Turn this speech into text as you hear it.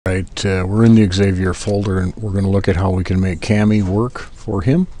Alright, we're in the Xavier folder and we're going to look at how we can make Cami work for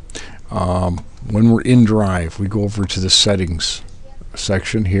him. When we're in Drive, we go over to the settings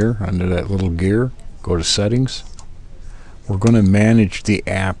section here under that little gear, go to settings. We're going to manage the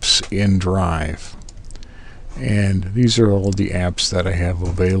apps in Drive, and these are all the apps that I have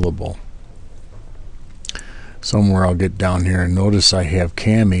available. Somewhere I'll get down here and notice I have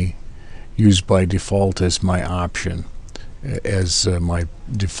Cami used by default as my option, as my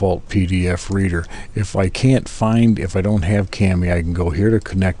default PDF reader. If I don't have Cami, I can go here to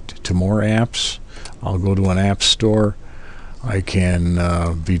connect to more apps. I'll go to an app store. I can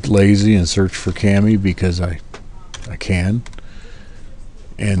be lazy and search for Cami because I can.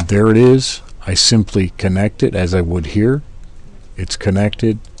 And there it is. I simply connect it as I would here. It's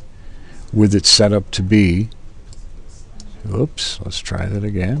connected with it set up to be. Oops, let's try that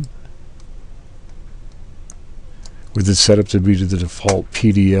again. With it set up to be to the default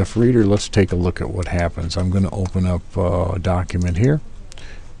PDF reader, let's take a look at what happens. I'm going to open up a document here.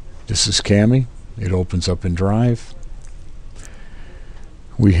 This is Cami. It opens up in Drive.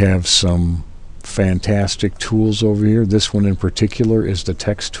 We have some fantastic tools over here. This one in particular is the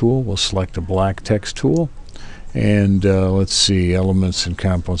text tool. We'll select a black text tool. And let's see, elements and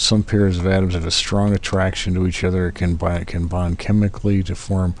compounds. Some pairs of atoms have a strong attraction to each other. It can bond chemically to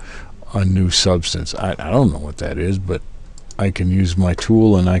form a new substance. I don't know what that is, but I can use my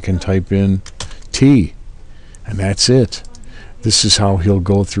tool and I can type in T, and that's it. This is how he'll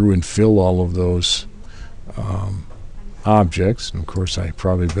go through and fill all of those objects. And of course I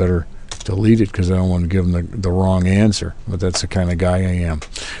probably better delete it because I don't want to give him the wrong answer, but that's the kind of guy I am.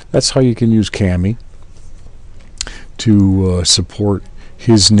 That's how you can use Cami to support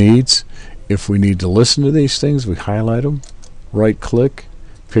his needs. If we need to listen to these things, we highlight them, right click,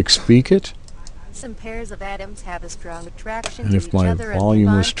 pick Speak It. Some pairs of atoms have a strong attraction and to if each my other volume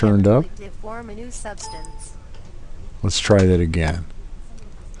and was turned up, to form a new substance. let's try that again.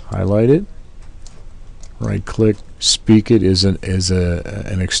 Highlight it, right click, Speak It is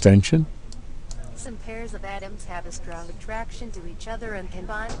an extension. Some pairs of atoms have a strong attraction to each other and can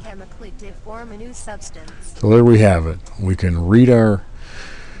bond chemically to form a new substance. So there we have it. We can read our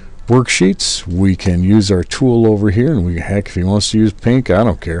worksheets. We can use our tool over here, and heck, if he wants to use pink, I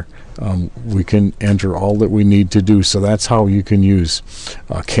don't care. We can enter all that we need to do. So that's how you can use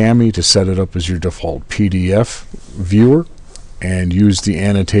Cami to set it up as your default PDF viewer and use the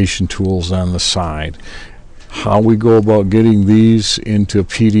annotation tools on the side. How we go about getting these into a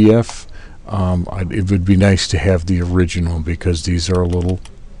PDF, it would be nice to have the original because these are a little,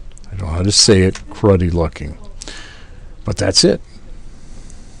 I don't know how to say it, cruddy looking. But that's it.